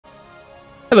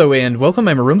Hello and welcome,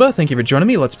 I'm Arumba. Thank you for joining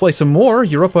me. Let's play some more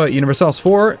Europa Universalis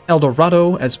IV,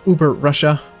 Dorado as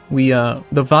UberRussia.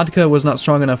 The vodka was not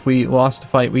strong enough. We lost a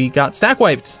fight. We got stack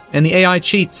wiped, and the AI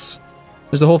cheats.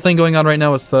 There's a whole thing going on right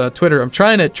now with Twitter. I'm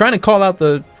trying to call out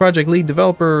the project lead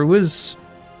developer who is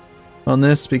on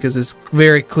this because it's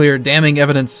very clear, damning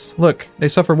evidence. Look, they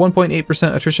suffer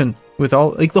 1.8% attrition with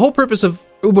all. Like, the whole purpose of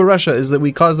UberRussia is that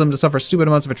we cause them to suffer stupid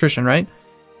amounts of attrition, right?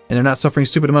 And they're not suffering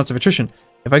stupid amounts of attrition.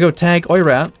 If I go tag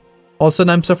Oirat, all of a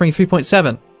sudden I'm suffering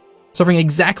 3.7. Suffering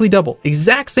exactly double.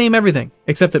 Exact same everything.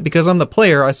 Except that because I'm the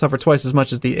player, I suffer twice as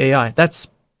much as the AI. That's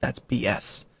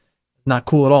BS. Not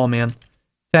cool at all, man.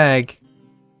 Tag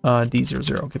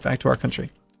D00. Get back to our country.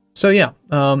 So yeah,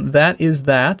 that is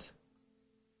that.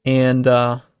 And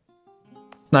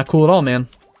it's not cool at all, man.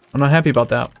 I'm not happy about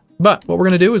that. But what we're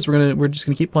gonna do is we're just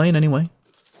gonna keep playing anyway.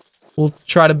 We'll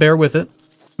try to bear with it.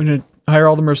 We're gonna hire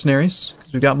all the mercenaries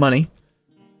because we've got money.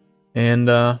 And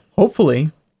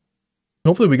hopefully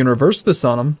we can reverse this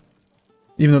on them,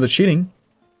 even though they're cheating.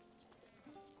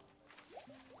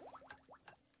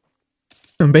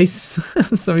 And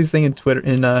somebody's saying in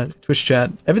Twitch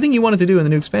chat, everything you wanted to do in the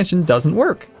new expansion doesn't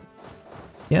work.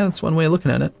 Yeah, that's one way of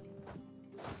looking at it.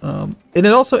 And it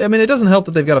also, I mean, it doesn't help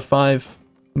that they've got a 5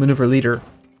 maneuver leader,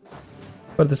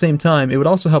 but at the same time, it would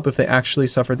also help if they actually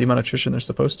suffered the amount of attrition they're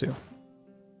supposed to.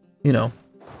 You know.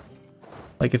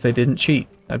 Like if they didn't cheat,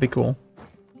 that'd be cool.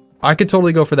 I could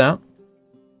totally go for that.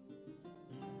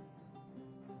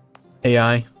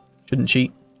 AI shouldn't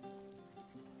cheat.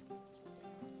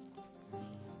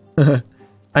 I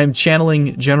am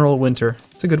channeling General Winter.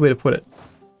 That's a good way to put it.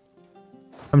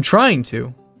 I'm trying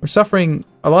to. We're suffering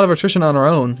a lot of attrition on our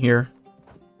own here.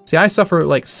 See, I suffer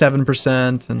like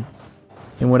 7%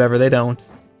 and whatever, they don't.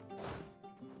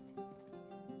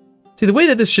 See, the way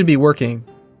that this should be working,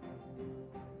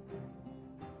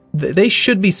 they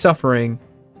should be suffering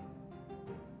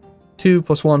 2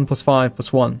 + 1 + 5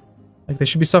 + 1. Like, they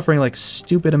should be suffering like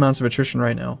stupid amounts of attrition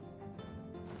right now.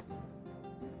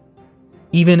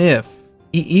 Even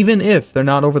if they're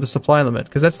not over the supply limit,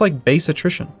 because that's like base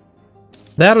attrition.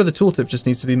 That or the tooltip just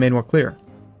needs to be made more clear.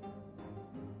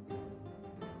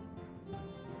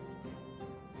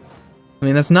 I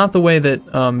mean, that's not the way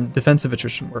that defensive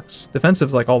attrition works.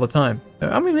 Defensive's like all the time.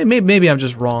 I mean, maybe I'm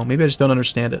just wrong. Maybe I just don't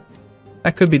understand it.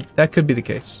 That could be the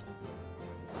case.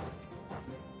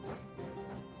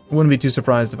 I wouldn't be too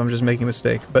surprised if I'm just making a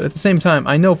mistake. But at the same time,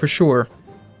 I know for sure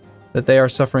that they are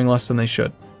suffering less than they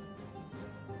should.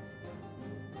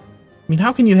 I mean,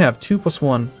 how can you have 2 +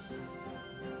 1?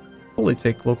 Totally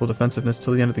take local defensiveness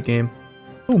till the end of the game.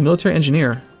 Oh, military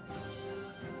engineer.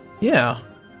 Yeah.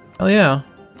 Hell yeah.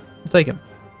 I'll take him.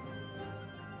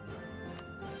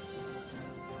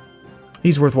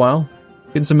 He's worthwhile.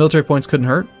 Getting some military points couldn't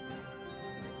hurt.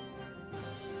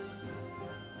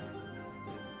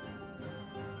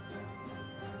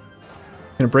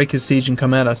 Gonna break his siege and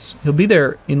come at us. He'll be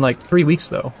there in like 3 weeks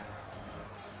though,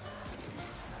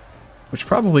 which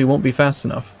probably won't be fast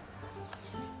enough.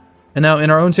 And now in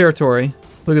our own territory,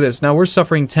 look at this. Now we're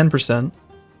suffering 10%.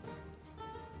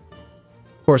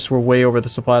 Of course, we're way over the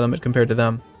supply limit compared to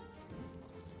them.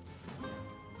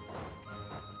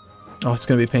 Oh, it's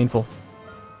gonna be painful.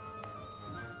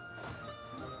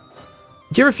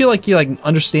 Do you ever feel like you like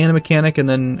understand a mechanic and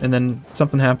then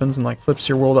something happens and like flips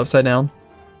your world upside down?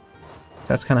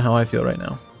 That's kind of how I feel right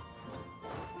now.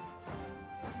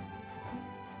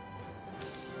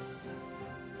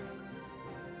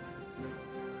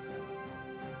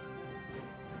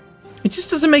 It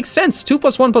just doesn't make sense. 2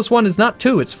 + 1 + 1 is not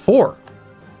 2, it's 4.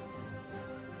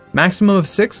 Maximum of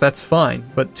 6, that's fine.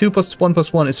 But 2 + 1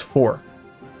 + 1 is 4.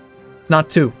 It's not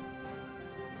 2.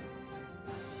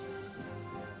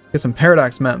 Get some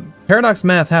paradox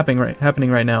math happening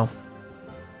right now.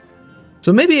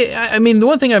 So maybe, I mean, the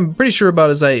one thing I'm pretty sure about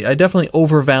is I definitely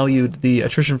overvalued the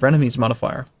attrition for enemies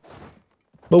modifier.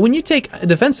 But when you take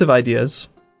defensive ideas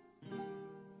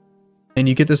and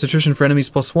you get this attrition for enemies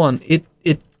 +1,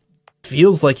 it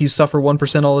feels like you suffer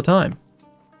 1% all the time.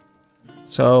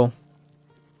 So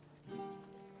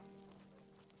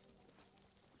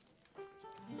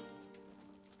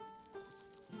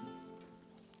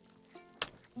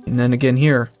and then again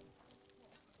here.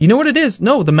 You know what it is?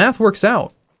 No, the math works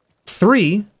out.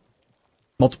 3,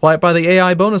 multiply it by the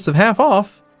AI bonus of half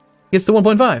off, gets to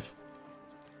 1.5.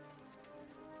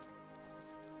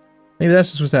 Maybe that's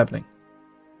just what's happening.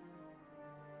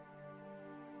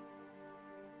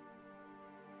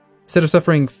 Instead of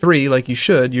suffering 3 like you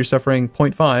should, you're suffering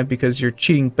 0.5 because you're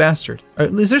cheating bastard.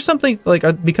 Is there something,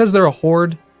 like, because they're a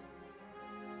horde?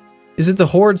 Is it the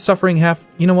horde suffering half?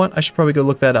 You know what? I should probably go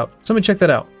look that up. Somebody check that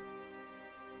out.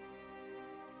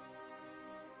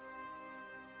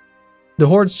 Do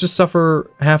hordes just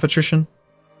suffer half attrition?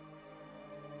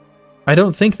 I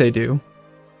don't think they do.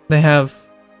 They have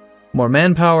more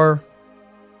manpower.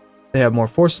 They have more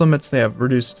force limits. They have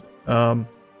reduced better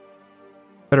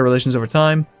relations over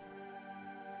time.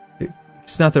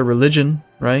 It's not their religion,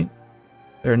 right?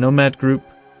 They're a nomad group.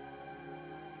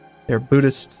 They're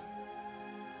Buddhist.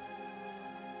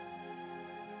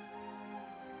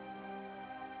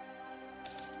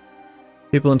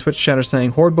 People in Twitch chat are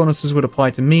saying horde bonuses would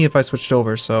apply to me if I switched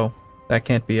over, so that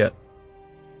can't be it.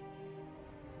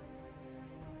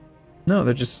 No,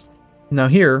 they're just... Now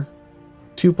here,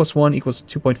 2 plus 1 equals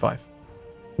 2.5.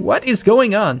 What is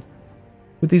going on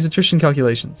with these attrition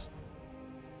calculations?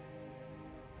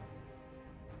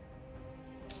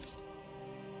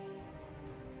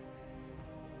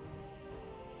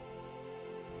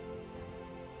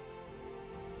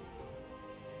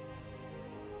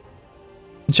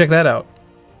 Check that out.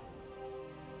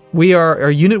 Our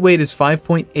unit weight is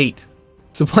 5.8.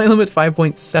 Supply limit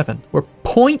 5.7. We're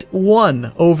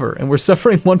 0.1 over, and we're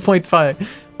suffering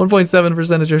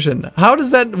 1.7% attrition. How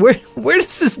does that... Where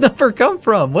does this number come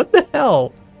from? What the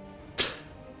hell?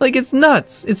 Like, it's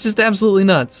nuts. It's just absolutely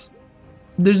nuts.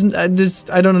 I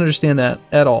don't understand that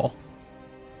at all.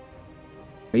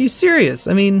 Are you serious?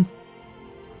 I mean...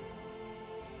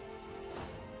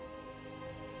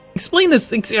 Explain this.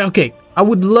 Okay, I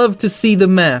would love to see the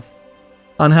math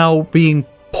on how being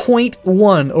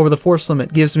 0.1 over the force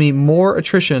limit gives me more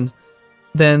attrition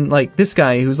than, like, this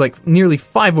guy who's, like, nearly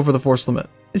 5 over the force limit.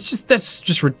 That's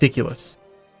just ridiculous.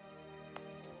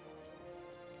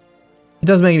 It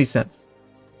doesn't make any sense.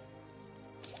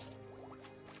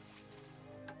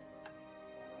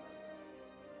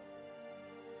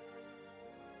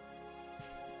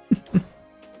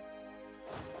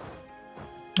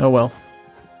 Oh well.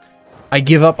 I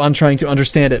give up on trying to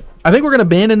understand it. I think we're going to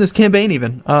abandon this campaign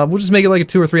even. We'll just make it like a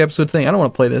 2 or 3 episode thing. I don't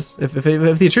want to play this. If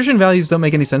the attrition values don't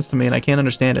make any sense to me and I can't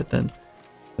understand it, then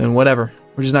whatever.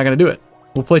 We're just not going to do it.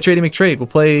 We'll play Trade McTrade.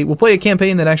 We'll play a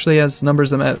campaign that actually has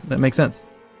numbers that make sense.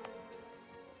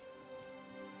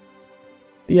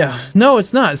 Yeah. No,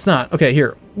 it's not. It's not. Okay,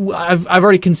 here. I've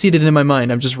already conceded it in my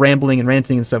mind. I'm just rambling and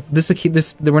ranting and stuff.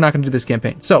 We're not going to do this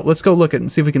campaign. So let's go look at it and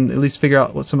see if we can at least figure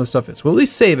out what some of the stuff is. We'll at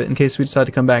least save it in case we decide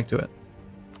to come back to it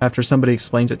after somebody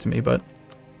explains it to me. But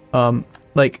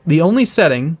like the only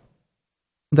setting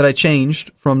that I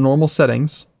changed from normal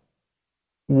settings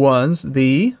was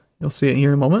you'll see it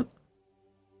here in a moment.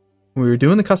 We were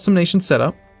doing the custom nation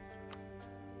setup.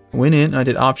 Went in, I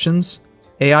did options,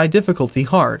 AI difficulty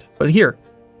hard. But here,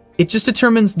 it just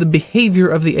determines the behavior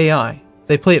of the AI.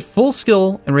 They play at full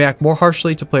skill and react more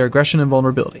harshly to player aggression and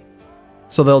vulnerability.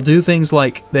 So they'll do things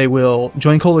like they will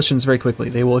join coalitions very quickly.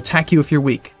 They will attack you if you're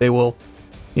weak. They will,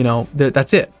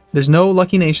 that's it. There's no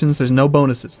lucky nations. There's no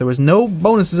bonuses. There was no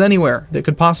bonuses anywhere that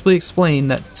could possibly explain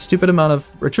that stupid amount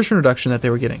of attrition reduction that they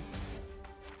were getting.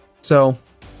 So,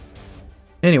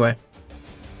 anyway.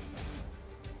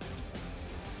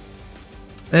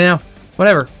 Yeah,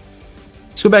 whatever.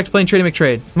 Let's go back to playing Trade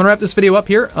McTrade. I'm going to wrap this video up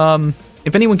here.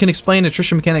 If anyone can explain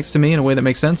attrition mechanics to me in a way that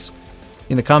makes sense,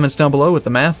 in the comments down below with the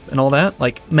math and all that.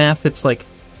 Like, math, it's like,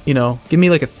 give me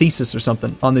like a thesis or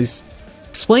something on these.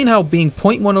 Explain how being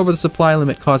 0.1 over the supply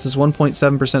limit causes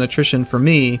 1.7% attrition for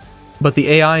me, but the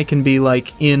AI can be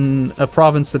like in a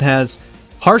province that has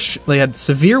they had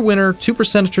severe winter,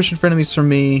 2% attrition for enemies from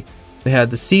me. They had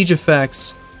the siege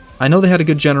effects. I know they had a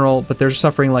good general, but they're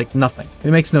suffering like nothing.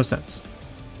 It makes no sense.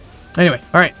 Anyway,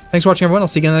 alright. Thanks for watching, everyone. I'll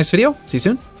see you again in the next video. See you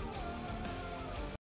soon.